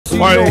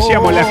Bueno,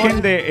 decíamos, la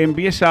gente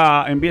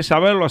empieza a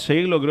verlo, a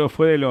seguirlo, creo que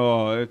fue de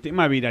los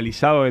temas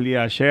viralizados del día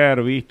de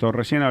ayer, visto,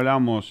 recién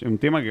hablábamos, un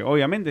tema que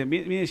obviamente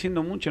viene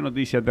siendo mucha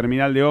noticia,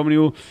 terminal de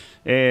ómnibus,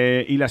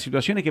 y las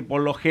situaciones que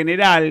por lo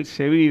general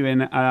se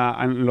viven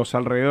a los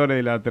alrededores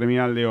de la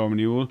terminal de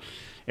ómnibus.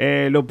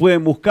 Lo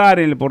pueden buscar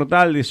en el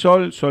portal de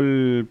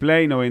Sol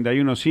Play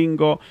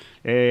 915,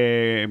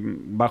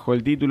 bajo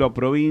el título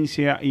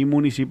Provincia y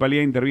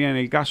Municipalidad intervienen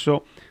en el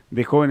caso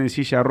de joven en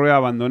silla de rueda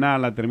abandonada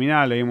en la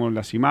terminal. Leímos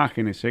las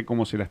imágenes,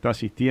 cómo se la está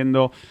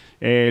asistiendo,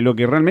 lo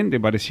que realmente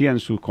parecía en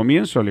sus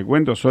comienzos, le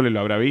cuento, Sole lo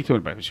habrá visto,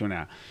 me pareció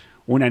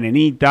una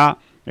nenita,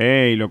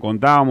 y lo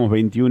contábamos,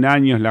 21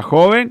 años la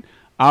joven,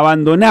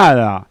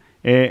 abandonada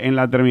en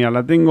la terminal.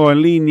 La tengo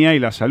en línea y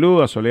la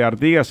saludo a Soledad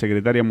Artigas,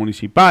 secretaria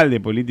municipal de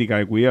Políticas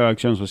de Cuidado de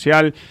Acción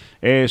Social.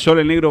 Sol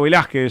el Negro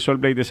Velázquez de Sol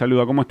Play te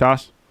saluda, ¿cómo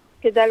estás?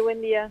 ¿Qué tal?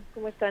 Buen día,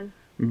 ¿cómo están?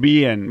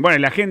 Bien, bueno,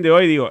 la gente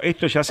hoy, digo,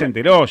 esto ya se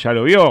enteró, ya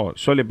lo vio,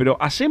 Sole, pero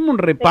hacemos un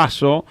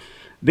repaso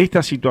de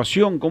esta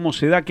situación, cómo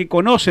se da, qué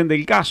conocen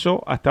del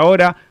caso hasta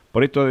ahora,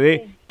 por esto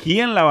de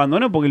quién la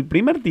abandonó, porque el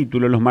primer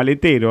título, los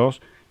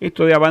maleteros,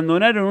 esto de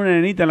abandonaron una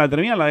nenita en la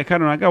terminal, la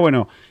dejaron acá,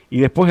 bueno,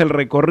 y después el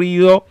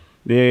recorrido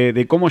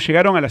de cómo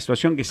llegaron a la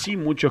situación que sí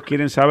muchos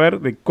quieren saber,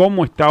 de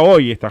cómo está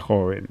hoy esta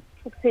joven.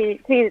 Sí,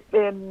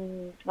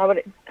 a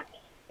ver,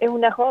 es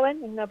una joven,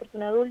 es una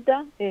persona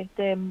adulta.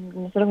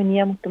 Nosotros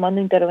veníamos tomando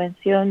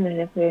intervención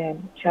desde hace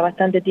ya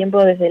bastante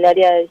tiempo desde el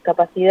área de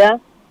discapacidad.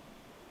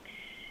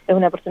 Es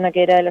una persona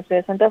que era de la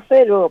ciudad de Santa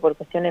Fe, luego por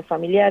cuestiones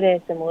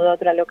familiares se mudó a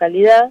otra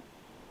localidad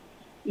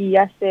y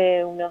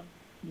hace unos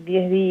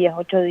 10 días,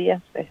 8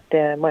 días,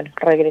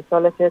 regresó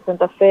a la ciudad de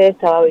Santa Fe,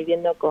 estaba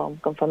viviendo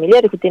con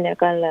familiares que tiene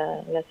acá en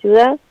la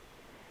ciudad.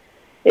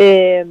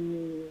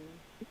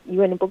 Y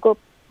bueno, un poco,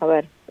 a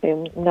ver,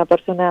 una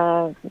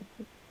persona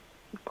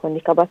con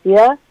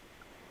discapacidad,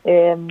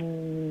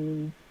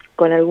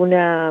 con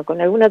alguna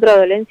otra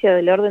dolencia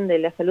del orden de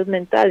la salud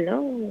mental,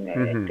 ¿no?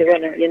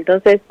 Bueno, y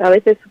entonces a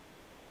veces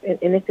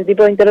en este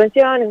tipo de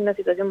intervenciones, una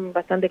situación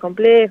bastante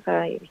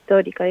compleja,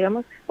 histórica,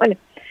 digamos, bueno,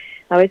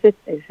 a veces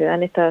se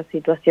dan estas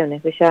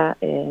situaciones. Ella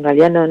en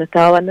realidad no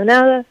estaba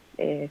abandonada,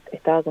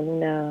 estaba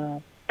con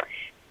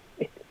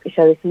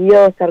ella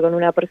decidió estar con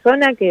una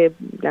persona que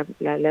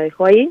la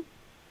dejó ahí,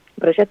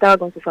 pero ella estaba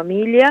con su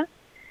familia,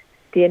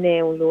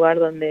 tiene un lugar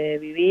donde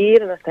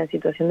vivir, no está en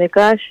situación de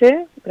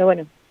calle, pero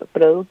bueno,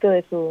 producto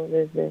de su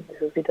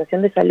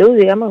situación de salud,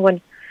 digamos, bueno,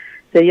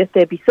 se dio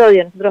este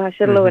episodio. Nosotros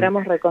ayer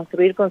logramos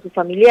reconstruir con sus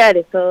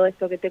familiares todo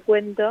esto que te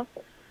cuento,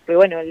 pero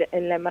bueno,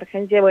 en la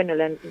emergencia, bueno,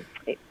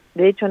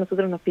 de hecho a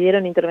nosotros nos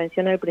pidieron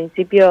intervención al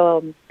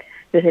principio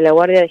desde la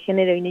Guardia de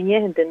Género y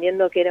Niñez,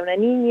 entendiendo que era una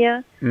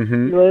niña,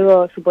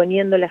 luego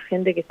suponiendo la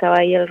gente que estaba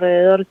ahí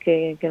alrededor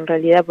que en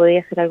realidad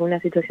podía ser alguna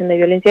situación de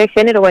violencia de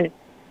género, bueno,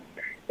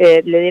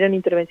 le dieron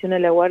intervención a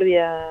la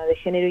Guardia de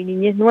Género y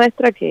Niñez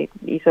nuestra, que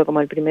hizo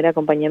como el primer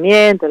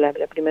acompañamiento, la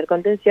primera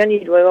contención, y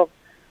luego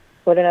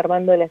fueron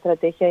armando la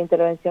estrategia de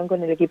intervención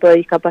con el equipo de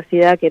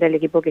discapacidad, que era el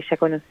equipo que ya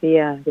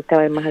conocía, que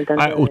estaba más al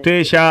tanto.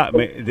 Ustedes ya,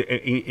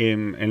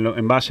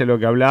 en base a lo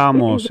que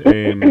hablábamos,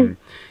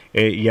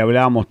 y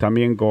hablábamos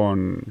también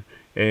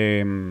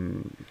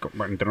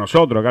entre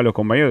nosotros acá los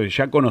compañeros,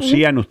 ya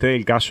conocían ustedes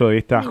el caso de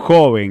esta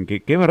joven,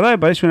 que es verdad,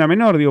 parece una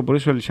menor, digo, por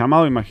eso el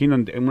llamado, imagino,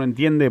 uno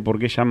entiende por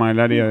qué llama el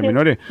área de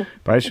menores,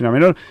 parece una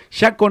menor,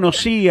 ya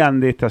conocían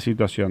de esta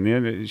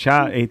situación,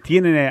 ya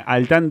tienen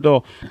al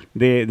tanto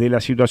de la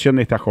situación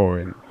de esta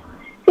joven.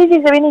 Sí,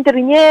 se viene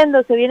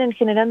interviniendo, se vienen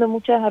generando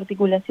muchas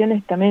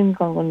articulaciones también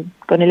con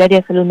el área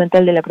de salud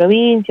mental de la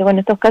provincia. Bueno,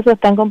 estos casos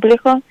tan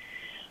complejos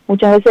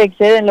muchas veces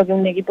exceden lo que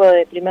un equipo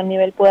de primer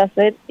nivel puede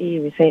hacer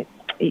y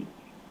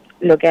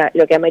lo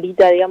que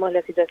amerita, digamos,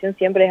 la situación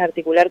siempre es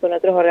articular con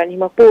otros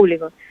organismos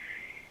públicos.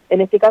 En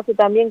este caso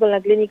también con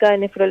la clínica de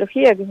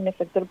nefrología, que es un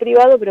sector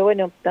privado, pero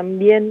bueno,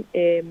 también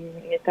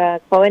esta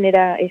joven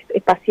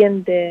es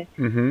paciente,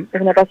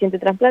 es una paciente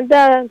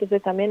trasplantada,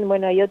 entonces también,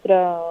 bueno, hay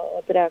otra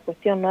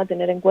cuestión, ¿no?, a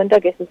tener en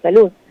cuenta, que es su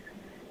salud.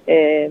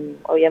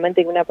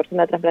 Obviamente que una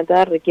persona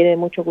trasplantada requiere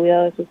mucho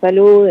cuidado de su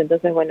salud,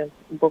 entonces, bueno,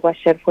 un poco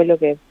ayer fue lo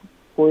que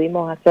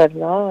pudimos hacer,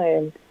 ¿no?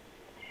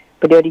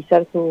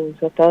 Priorizar su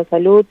estado de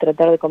salud,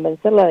 tratar de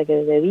convencerla de que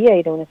debía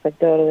ir a un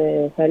sector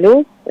de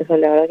salud. Eso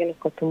la verdad que nos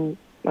costó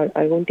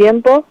algún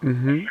tiempo.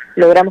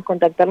 Logramos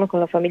contactarnos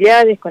con los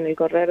familiares, con el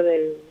correr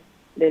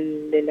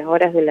de las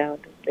horas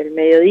del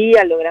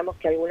mediodía, logramos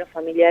que algunos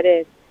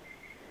familiares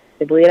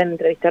se pudieran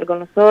entrevistar con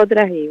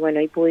nosotras y bueno,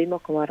 ahí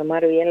pudimos como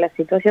armar bien la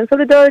situación,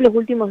 sobre todo en los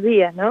últimos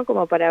días, ¿no?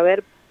 Como para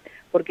ver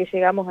por qué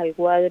llegamos al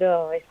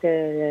cuadro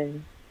de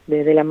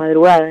la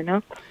madrugada,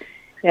 ¿no?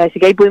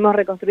 Así que ahí pudimos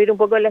reconstruir un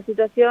poco la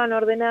situación,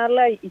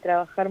 ordenarla y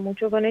trabajar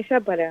mucho con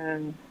ella para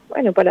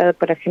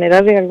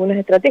generarle algunas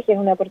estrategias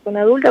a una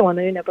persona adulta.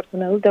 Cuando hay una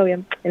persona adulta,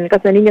 bien, en el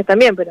caso de niños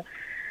también, pero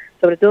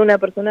sobre todo una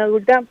persona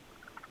adulta,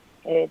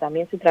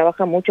 también se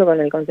trabaja mucho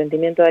con el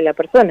consentimiento de la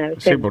persona,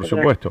 ¿viste? Sí, por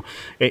supuesto.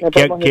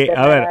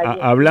 A ver,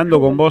 hablando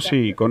con vos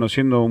y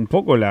conociendo un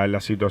poco la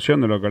situación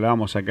de lo que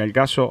hablábamos acá, el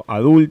caso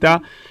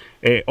adulta,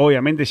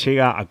 obviamente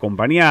llega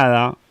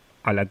acompañada,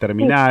 a la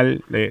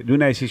terminal, de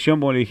una decisión,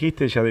 como le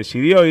dijiste, ella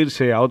decidió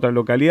irse a otra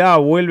localidad,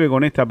 vuelve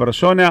con esta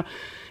persona.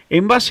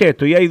 En base a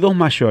esto, y hay dos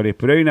mayores,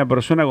 pero hay una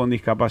persona con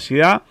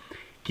discapacidad,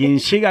 quien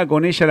llega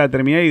con ella a la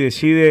terminal y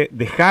decide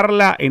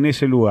dejarla en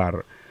ese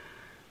lugar.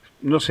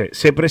 No sé,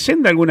 ¿se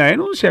presenta alguna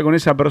denuncia con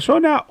esa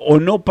persona o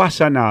no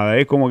pasa nada?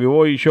 Es como que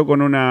voy yo con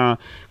una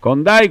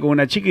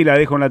chica y la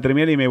dejo en la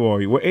terminal y me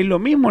voy. ¿Es lo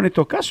mismo en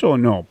estos casos o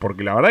no?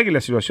 Porque la verdad que la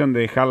situación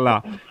de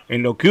dejarla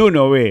en lo que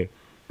uno ve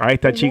a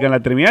esta chica en la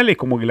terminal es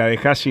como que la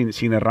dejás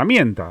sin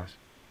herramientas.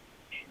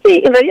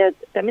 Sí, en realidad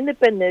también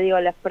depende, digo,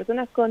 las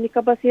personas con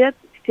discapacidad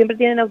siempre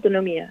tienen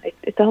autonomía.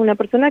 Esta es una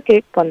persona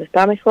que cuando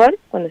está mejor,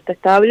 cuando está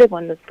estable,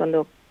 cuando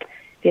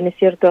tiene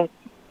ciertos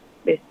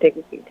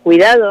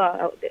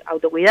cuidado,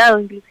 autocuidado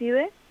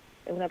inclusive,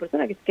 es una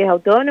persona que es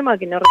autónoma,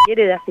 que no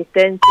requiere de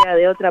asistencia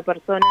de otra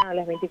persona a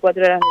las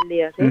 24 horas del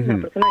día, ¿sí? Una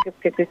persona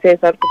que se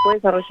puede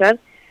desarrollar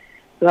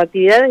sus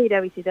actividades, ir a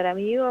visitar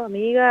amigos,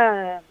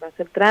 amigas,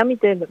 hacer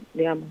trámites,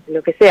 digamos,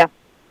 lo que sea.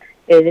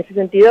 En ese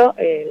sentido,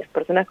 las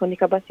personas con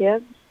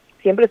discapacidad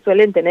siempre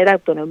suelen tener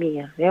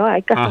autonomía, ¿no?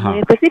 Hay casos muy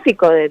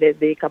específicos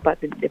de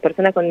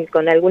personas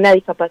con alguna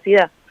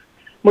discapacidad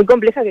muy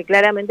compleja que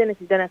claramente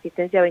necesitan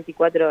asistencia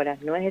 24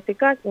 horas. No es este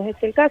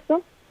el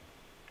caso.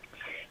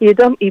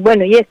 Y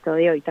bueno, y esto,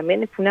 digo, y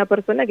también fue una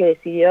persona que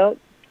decidió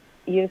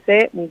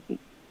irse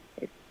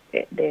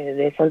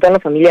de su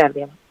entorno familiar,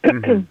 digamos,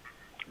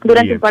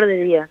 durante un par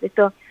de días.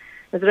 Esto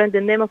nosotros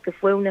entendemos que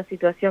fue una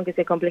situación que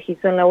se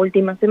complejizó en la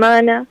última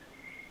semana,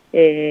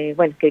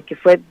 bueno, que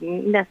fue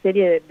una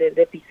serie de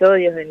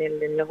episodios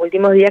en los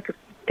últimos días que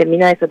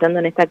termina desatando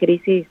en esta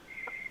crisis.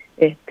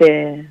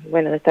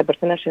 Bueno, de esta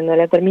persona yendo a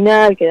la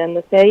terminal,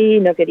 quedándose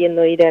ahí, no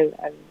queriendo ir a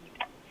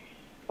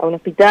un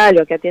hospital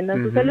o que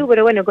atiendan su salud,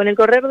 pero bueno, con el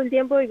correr del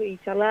tiempo y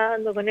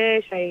charlando con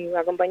ella y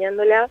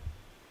acompañándola,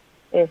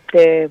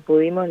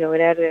 pudimos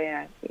lograr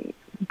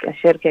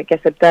ayer que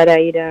aceptara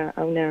ir a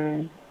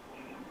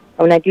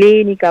una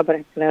clínica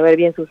para ver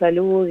bien su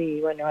salud y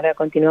bueno, ahora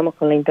continuamos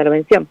con la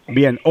intervención.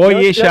 Bien, ¿hoy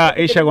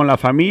ella con la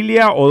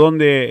familia o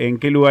en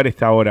qué lugar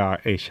está ahora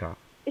ella?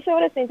 Ella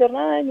ahora está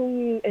internada en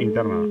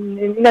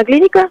una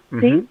clínica,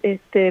 sí,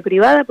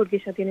 privada, porque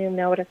ella tiene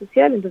una obra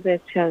social,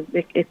 entonces ella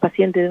es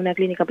paciente de una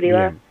clínica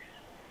privada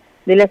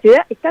de la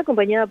ciudad. Está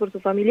acompañada por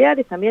sus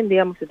familiares, también,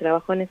 digamos, se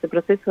trabajó en ese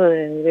proceso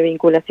de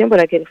vinculación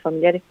para que los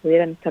familiares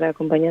pudieran estar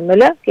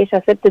acompañándola, que ella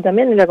acepte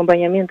también el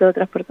acompañamiento de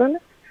otras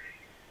personas.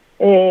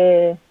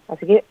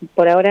 Así que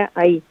por ahora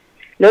ahí.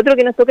 Lo otro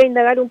que nos toca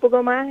indagar un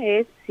poco más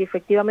es si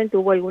efectivamente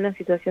hubo alguna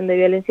situación de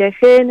violencia de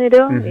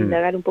género,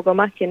 indagar un poco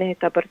más quién es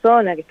esta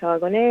persona que estaba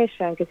con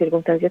ella, en qué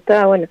circunstancias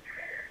estaba. Bueno,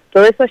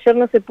 todo eso ayer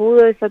no se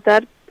pudo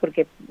desatar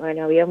porque,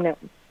 bueno,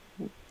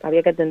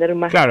 había que atender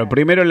más. Claro,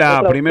 primero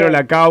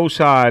la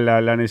causa,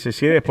 la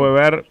necesidad, después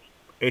ver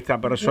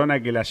esta persona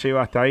que la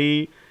lleva hasta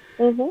ahí,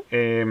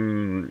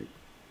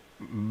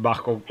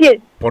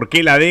 por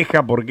qué la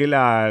deja,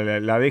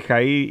 la deja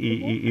ahí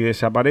y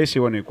desaparece,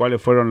 bueno, y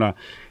cuáles fueron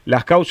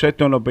las causas.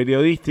 Esto en lo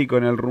periodístico,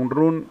 en el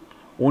run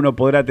uno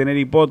podrá tener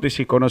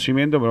hipótesis,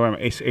 conocimiento, pero bueno,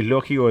 es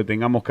lógico que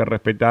tengamos que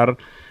respetar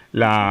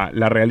la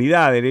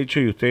realidad del hecho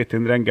y ustedes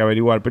tendrán que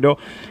averiguar. Pero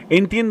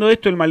entiendo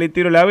esto, el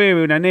maletero la ve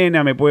una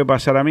nena, me puede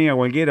pasar a mí, a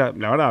cualquiera,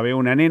 la verdad, veo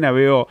una nena,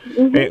 veo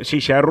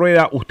silla de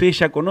rueda, ustedes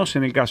ya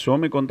conocen el caso, vos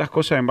me contás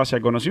cosas en base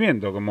al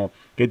conocimiento, como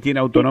que tiene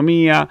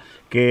autonomía,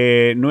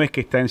 que no es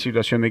que está en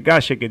situación de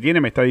calle, que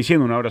tiene, me está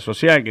diciendo, una obra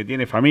social, que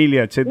tiene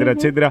familia, etcétera,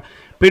 etcétera,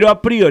 pero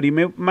a priori,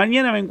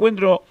 mañana me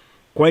encuentro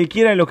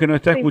cualquiera de los que nos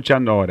está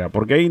escuchando ahora,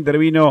 porque ahí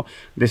intervino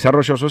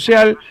Desarrollo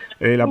Social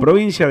de la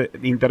provincia,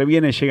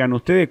 llegan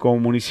ustedes como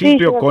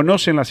municipio,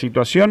 conocen la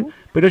situación,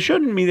 pero yo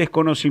en mi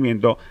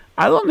desconocimiento,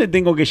 ¿a dónde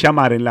tengo que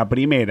llamar en la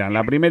primera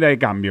de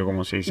cambio,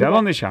 como se dice? ¿A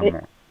dónde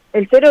llamo?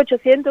 El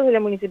 0800 de la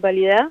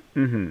municipalidad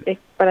es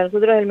para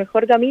nosotros el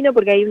mejor camino,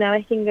 porque ahí una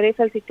vez que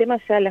ingresa al sistema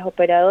ya las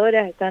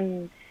operadoras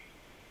están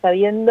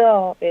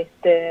sabiendo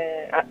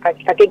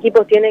a qué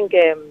equipos tienen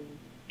que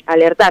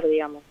alertar,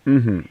 digamos.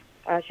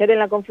 Ayer en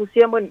la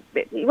confusión, bueno,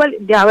 igual,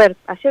 a ver,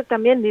 ayer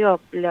también,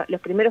 digo,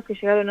 los primeros que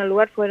llegaron al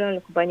lugar fueron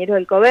los compañeros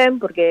del COVEN,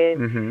 porque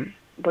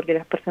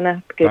las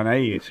personas que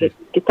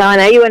estaban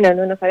ahí, bueno,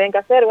 no sabían qué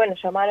hacer, bueno,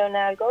 llamaron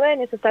al COVEN,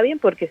 eso está bien,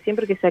 porque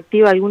siempre que se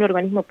activa algún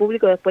organismo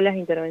público, después las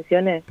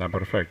intervenciones está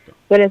perfecto.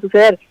 Suelen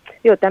suceder.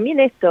 Digo, también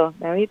esto,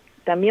 a mí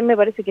también me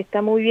parece que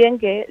está muy bien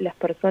que las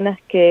personas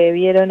que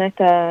vieron a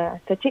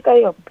esta chica,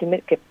 digo,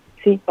 primero que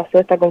sí, pasó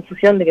esta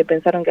confusión de que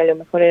pensaron que a lo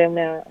mejor era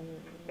una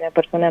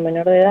persona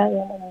menor de edad,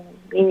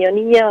 niño,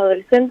 niña,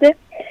 adolescente,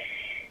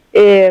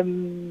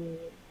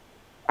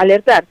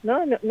 alertar,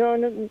 ¿no?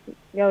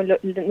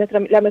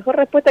 La mejor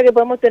respuesta que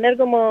podemos tener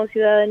como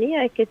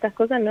ciudadanía es que estas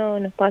cosas no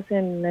nos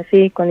pasen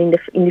así con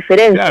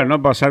indiferencia. Claro,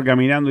 no pasar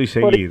caminando y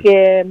seguir.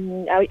 Porque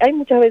hay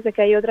muchas veces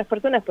que hay otras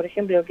personas, por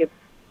ejemplo, que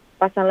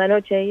pasan la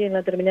noche ahí en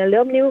la terminal de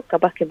ómnibus,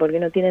 capaz que porque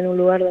no tienen un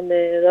lugar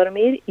donde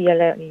dormir y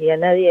a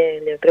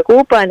nadie le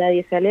preocupa, a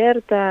nadie se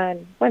alerta,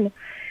 bueno.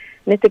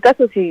 En este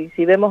caso, si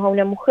vemos a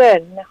una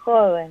mujer, una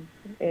joven,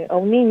 a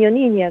un niño,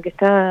 niña que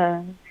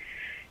está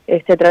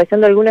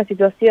atravesando alguna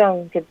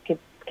situación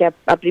que que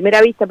a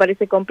primera vista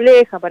parece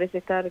compleja, parece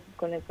estar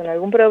con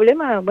algún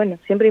problema, bueno,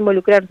 siempre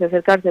involucrarse,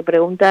 acercarse,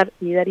 preguntar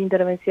y dar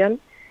intervención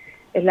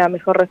es la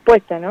mejor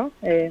respuesta, ¿no?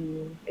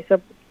 Eso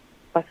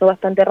pasó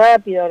bastante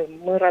rápido,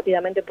 muy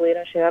rápidamente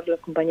pudieron llegar los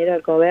compañeros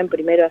del COVEN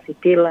primero a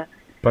asistirla.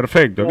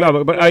 Perfecto,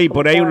 claro, ahí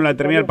por ahí uno en la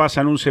terminal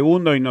pasa en un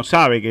segundo y no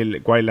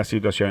sabe cuál es la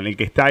situación. El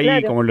que está ahí,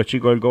 claro, como los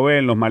chicos del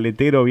COVEN, los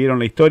maleteros, vieron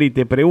la historia, y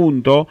te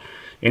pregunto,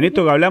 en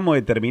esto que hablamos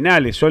de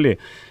terminales, Sole,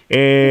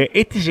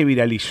 se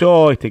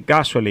viralizó, este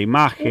caso, la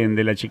imagen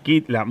de la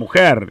chiquita, la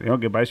mujer, ¿no?,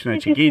 que parece una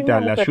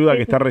chiquita, la ayuda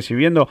que está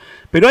recibiendo,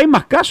 pero hay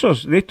más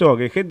casos de esto,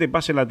 que gente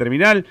pase en la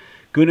terminal,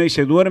 que uno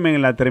dice duermen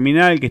en la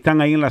terminal, que están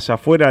ahí en las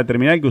afueras de la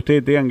terminal, que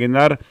ustedes tengan que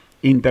dar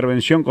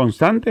intervención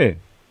constante.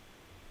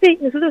 Sí,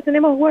 nosotros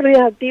tenemos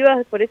guardias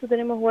activas, por eso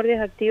tenemos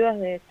guardias activas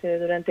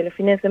durante los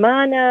fines de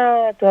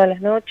semana, todas las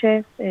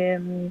noches.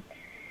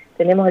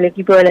 Tenemos el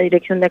equipo de la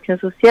Dirección de Acción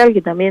Social,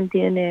 que también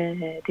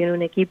tiene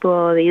un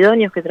equipo de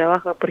idóneos que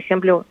trabaja, por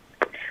ejemplo,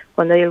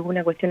 cuando hay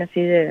alguna cuestión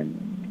así de...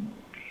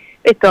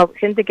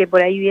 gente que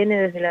por ahí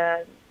viene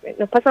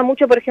Nos pasa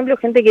mucho, por ejemplo,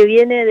 gente que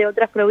viene de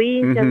otras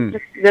provincias,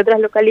 de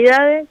otras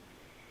localidades,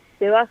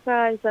 se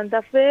baja en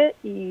Santa Fe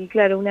y,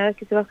 claro, una vez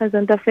que se baja en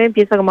Santa Fe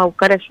empieza como a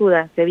buscar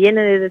ayuda. Se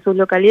viene desde sus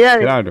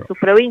localidades, claro, de sus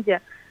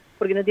provincias,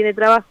 porque no tiene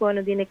trabajo,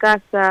 no tiene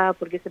casa,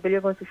 porque se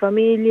peleó con su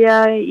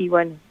familia y,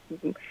 bueno,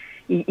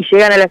 y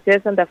llegan a la ciudad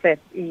de Santa Fe.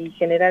 Y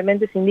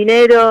generalmente sin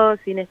dinero,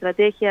 sin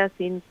estrategia,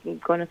 sin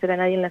conocer a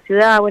nadie en la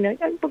ciudad, bueno,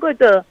 hay un poco de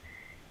todo.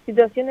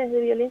 Situaciones de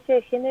violencia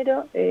de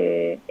género,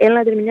 en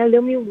la terminal de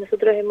ómnibus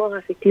nosotros hemos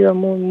asistido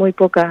muy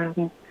pocas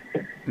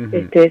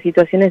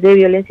situaciones de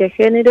violencia de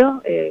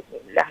género.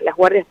 Las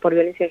guardias por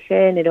violencia de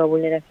género,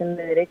 vulneración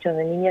de derechos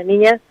de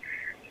niñas,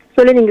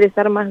 suelen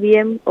ingresar más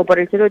bien o por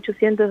el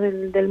 0800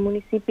 del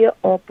municipio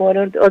o por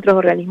otros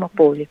organismos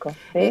públicos,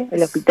 ¿sí?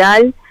 El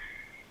hospital,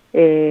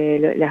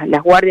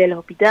 las guardias de los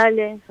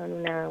hospitales son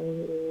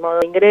un modo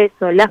de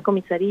ingreso, las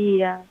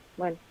comisarías,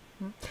 bueno.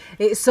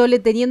 Sole,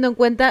 teniendo en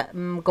cuenta,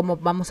 como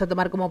vamos a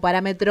tomar como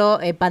parámetro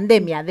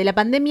pandemia, de la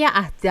pandemia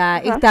hasta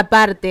esta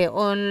parte,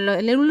 o en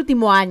el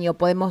último año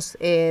podemos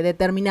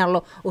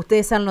determinarlo,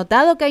 ¿ustedes han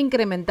notado que ha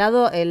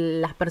incrementado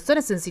las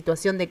personas en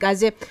situación de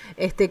calle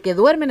que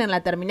duermen en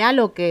la terminal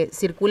o que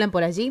circulan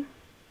por allí?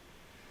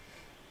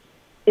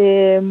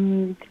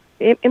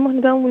 Hemos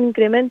notado un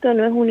incremento,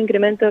 no es un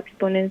incremento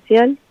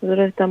exponencial,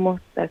 nosotros estamos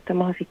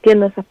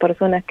asistiendo a esas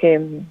personas que...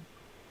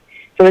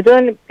 sobre todo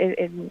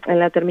en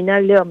la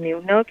terminal de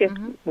ómnibus, ¿no? Que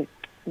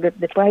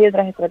después hay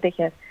otras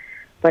estrategias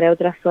para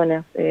otras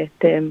zonas.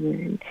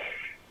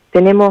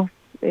 Tenemos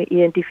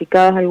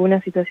identificadas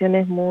algunas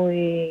situaciones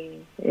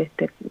muy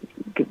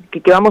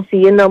que vamos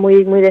siguiendo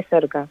muy de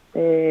cerca.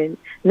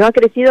 No ha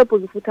crecido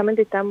porque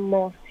justamente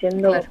estamos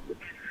siendo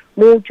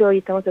mucho y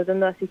estamos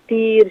tratando de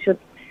asistir.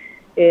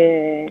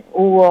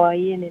 Hubo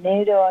ahí en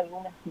enero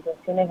algunas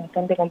situaciones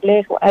bastante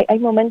complejas. Hay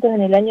momentos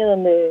en el año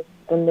donde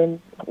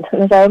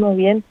no sabemos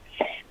bien,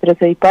 pero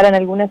se disparan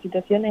algunas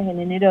situaciones. En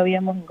enero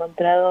habíamos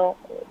encontrado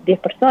 10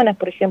 personas,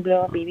 por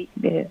ejemplo,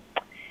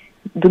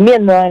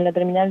 durmiendo en la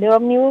terminal de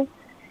ómnibus,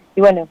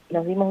 y bueno,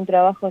 nos dimos un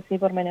trabajo así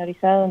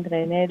pormenorizado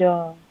entre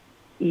enero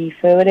y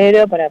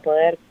febrero para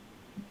poder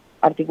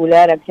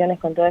articular acciones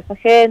con toda esa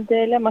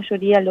gente. La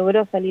mayoría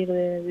logró salir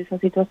de esa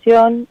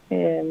situación,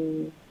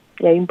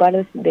 y hay un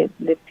par de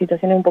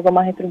situaciones un poco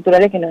más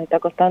estructurales que nos está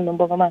costando un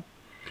poco más.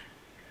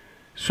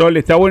 Sol,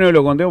 está bueno que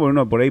lo contemos, porque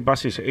uno por ahí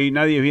pasa y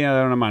nadie viene a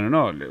dar una mano,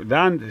 no,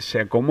 se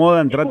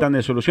acomodan, tratan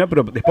de solucionar,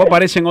 pero después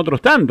aparecen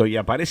otros tantos, y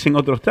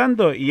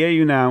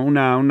hay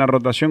una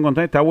rotación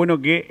constante. Está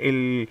bueno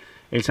que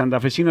el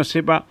santafesino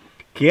sepa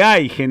que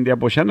hay gente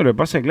apoyando. Lo que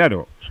pasa es,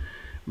 claro,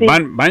 sí,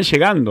 van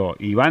llegando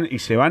y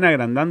se van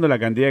agrandando la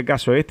cantidad de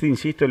casos.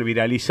 Insisto, el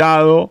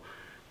viralizado,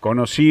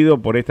 conocido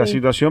por esta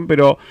situación,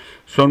 pero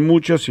son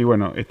muchos, y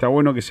bueno, está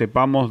bueno que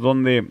sepamos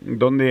dónde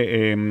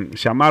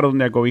llamar,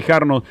 dónde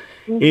acobijarnos.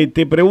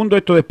 Te pregunto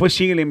esto, después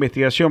sigue la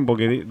investigación,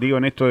 porque digo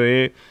en esto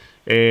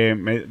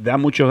me da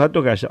muchos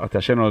datos que hasta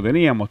ayer no lo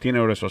teníamos.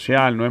 Tiene obra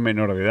social, no es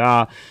menor de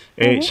edad,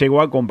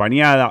 llegó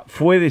acompañada,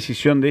 fue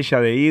decisión de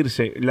ella de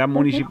irse. La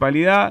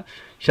municipalidad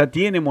ya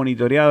tiene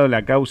monitoreado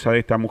la causa de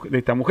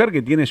esta mujer,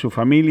 que tiene su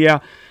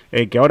familia,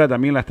 que ahora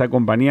también la está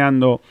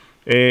acompañando.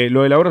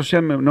 Lo de la obra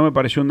social no me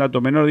pareció un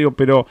dato menor,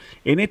 pero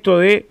en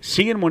esto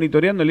siguen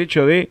monitoreando el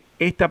hecho de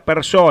esta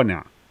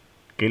persona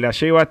que la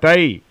lleva hasta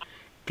ahí,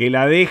 que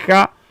la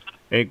deja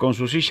con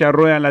su silla de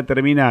ruedas en la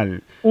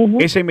terminal.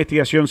 ¿Esa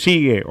investigación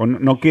sigue o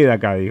no queda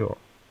acá, digo?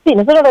 Sí,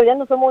 nosotros en realidad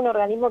no somos un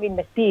organismo que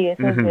investigue,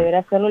 eso deberá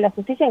hacerlo la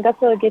justicia en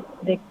caso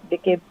de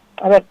que,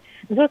 a ver,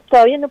 nosotros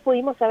todavía no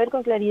pudimos saber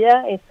con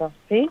claridad eso,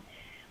 ¿sí?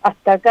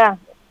 Hasta acá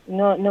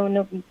no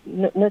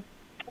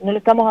lo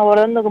estamos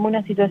abordando como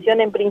una situación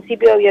en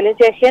principio de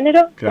violencia de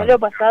género, solo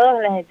basado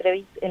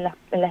en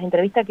las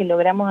entrevistas que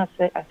logramos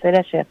hacer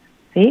ayer,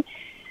 ¿sí?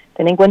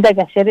 Ten en cuenta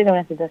que ayer era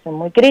una situación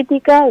muy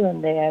crítica,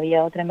 donde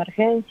había otra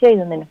emergencia y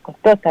donde nos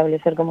costó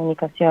establecer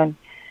comunicación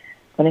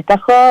con esta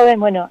joven.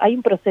 Bueno, hay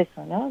un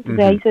proceso, ¿no?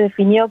 Entonces ahí se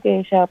definió que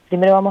ella,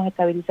 primero vamos a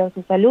estabilizar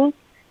su salud,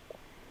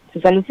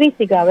 su salud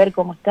física, a ver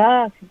cómo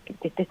está,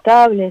 que esté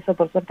estable. Eso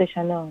por suerte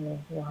ya nos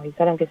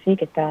avisaron que sí,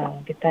 que está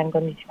en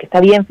condición, que está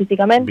bien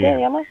físicamente,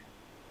 digamos.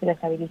 Se la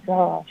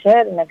estabilizó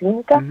ayer en la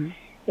clínica.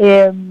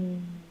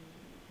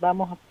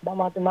 Vamos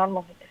a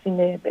tomarnos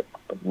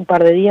un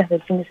par de días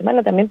del fin de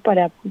semana también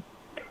para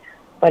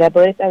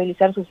poder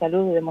estabilizar su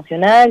salud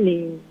emocional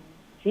y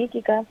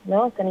psíquica,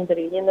 ¿no? Están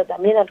interviniendo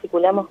también,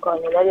 articulamos con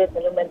el área de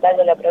salud mental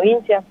de la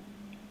provincia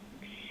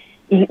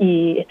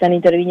y están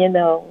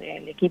interviniendo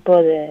el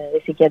equipo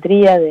de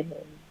psiquiatría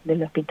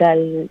del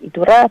hospital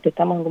Iturraspe,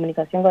 estamos en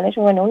comunicación con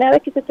ellos. Bueno, una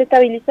vez que se esté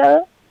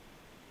estabilizado,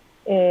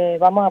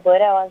 vamos a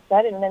poder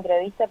avanzar en una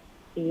entrevista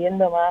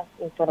pidiendo más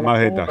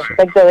información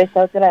respecto de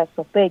esa otra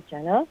sospecha,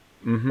 ¿no?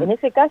 En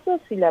ese caso,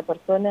 si la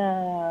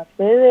persona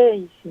accede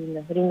y si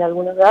nos brinda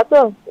algunos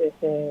datos,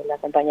 la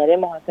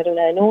acompañaremos a hacer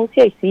una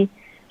denuncia y sí,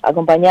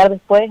 acompañar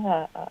después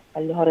a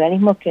los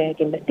organismos que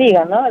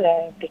investigan, ¿no?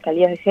 La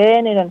Fiscalía de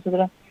Género.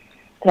 Nosotros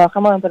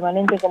trabajamos en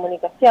permanente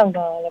comunicación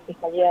con la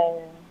Fiscalía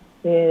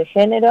de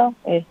Género,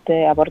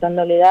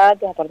 aportándole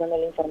datos,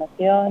 aportándole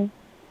información,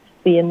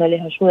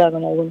 pidiéndoles ayuda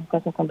con algunos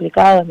casos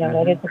complicados. La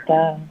verdad que eso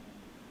está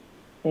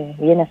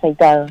bien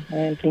aceitado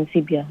en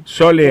principio.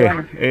 Sole,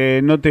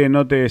 bueno.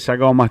 No te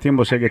sacamos más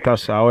tiempo, sé que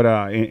estás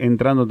ahora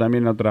entrando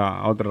también a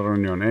otra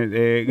reunión.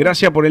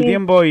 Gracias por el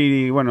tiempo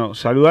y bueno,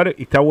 saludar.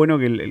 Y está bueno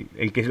que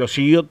el que lo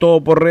siguió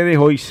todo por redes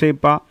hoy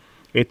sepa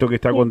esto que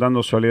está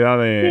contando Soledad.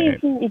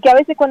 Sí, y que a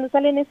veces cuando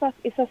salen esas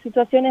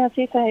situaciones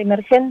así, esas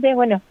emergentes,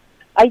 bueno,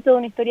 hay toda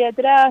una historia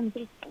detrás.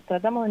 Nosotros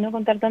tratamos de no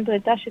contar tanto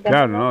detalle.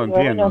 Claro, no,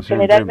 entiendo. Bueno,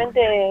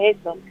 generalmente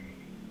eso.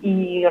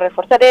 Y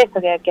reforzar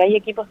esto, que hay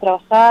equipos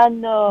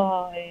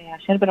trabajando.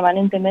 Ayer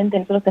permanentemente,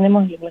 nosotros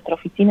tenemos, nuestra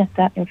oficina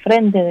está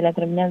enfrente de la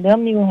terminal de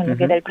ómnibus, en lo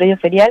que era el predio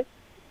ferial.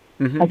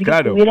 Así que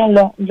estuvieron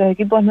los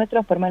equipos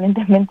nuestros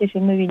permanentemente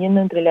yendo y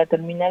viniendo entre la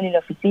terminal y la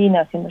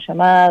oficina, haciendo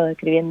llamados,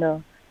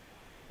 escribiendo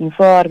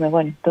informes,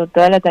 bueno,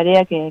 toda la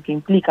tarea que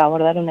implica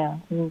abordar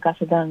un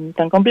caso tan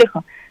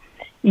complejo.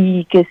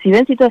 Y que si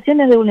ven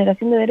situaciones de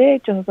vulneración de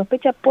derechos o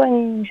sospecha,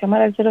 pueden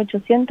llamar al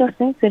 0800,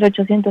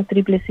 0800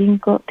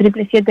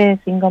 777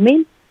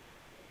 5000,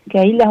 que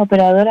ahí las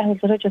operadoras del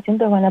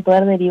 0800 van a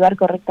poder derivar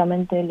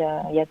correctamente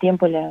y a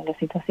tiempo la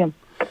situación.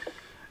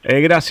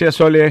 Gracias,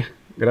 Sole.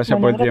 Gracias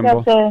por el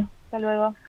tiempo. Gracias a ustedes. Hasta luego.